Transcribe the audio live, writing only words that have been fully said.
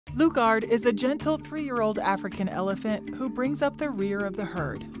Luggard is a gentle 3-year-old African elephant who brings up the rear of the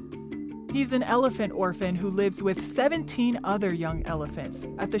herd. He's an elephant orphan who lives with 17 other young elephants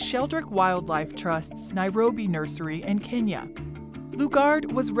at the Sheldrick Wildlife Trust's Nairobi Nursery in Kenya.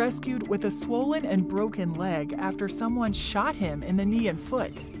 Luggard was rescued with a swollen and broken leg after someone shot him in the knee and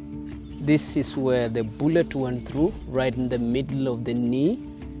foot. This is where the bullet went through, right in the middle of the knee.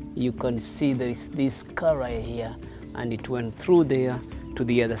 You can see there is this scar right here, and it went through there to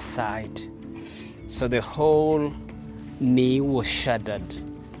the other side. So the whole knee was shattered.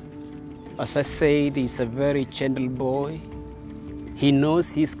 As I said, he's a very gentle boy. He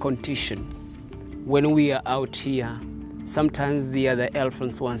knows his condition. When we are out here, sometimes the other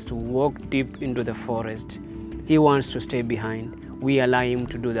elephants wants to walk deep into the forest. He wants to stay behind. We allow him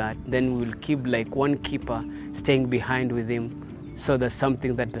to do that. Then we will keep like one keeper staying behind with him so there's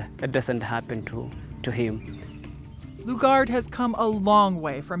something that doesn't happen to him. Luggard has come a long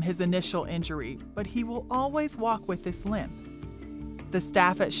way from his initial injury, but he will always walk with this limp. The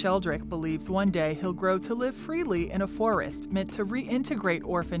staff at Sheldrick believes one day he'll grow to live freely in a forest meant to reintegrate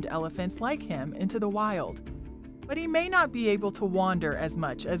orphaned elephants like him into the wild. But he may not be able to wander as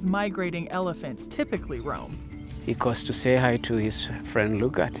much as migrating elephants typically roam. He goes to say hi to his friend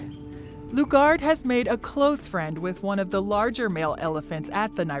Luggard. Luggard has made a close friend with one of the larger male elephants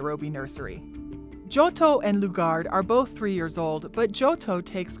at the Nairobi Nursery. Joto and Luggard are both 3 years old, but Joto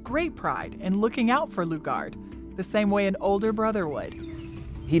takes great pride in looking out for Luggard, the same way an older brother would.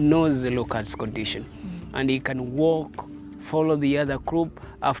 He knows the Luggard's condition, and he can walk, follow the other group.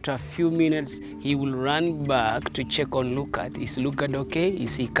 After a few minutes, he will run back to check on Luggard. Is Luggard okay?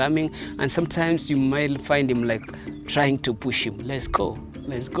 Is he coming? And sometimes you might find him like trying to push him. Let's go,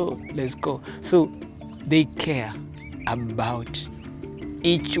 let's go, let's go. So they care about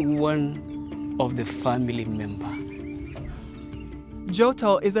each one of the family member.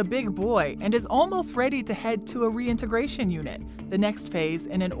 Joto is a big boy and is almost ready to head to a reintegration unit, the next phase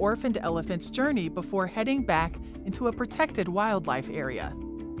in an orphaned elephant's journey before heading back into a protected wildlife area.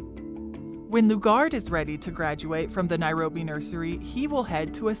 When Luggard is ready to graduate from the Nairobi Nursery, he will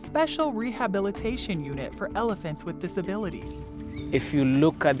head to a special rehabilitation unit for elephants with disabilities. If you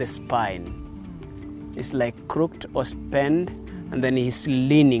look at the spine, it's like crooked or bent, and then he's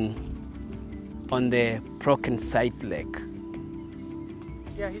leaning on the broken side leg.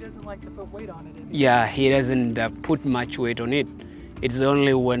 Yeah, he doesn't like to put weight on it. Yeah, he doesn't put much weight on it. It's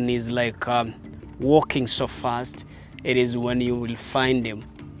only when he's like walking so fast, it is when you will find him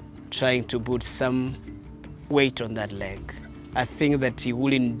trying to put some weight on that leg. I think that he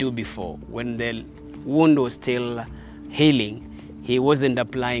wouldn't do before. When the wound was still healing, he wasn't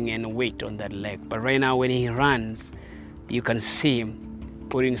applying any weight on that leg. But right now when he runs, you can see him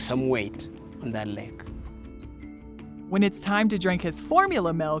putting some weight on that leg. When it's time to drink his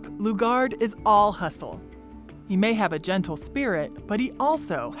formula milk, Luggard is all hustle. He may have a gentle spirit, but he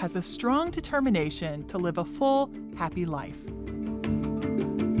also has a strong determination to live a full, happy life.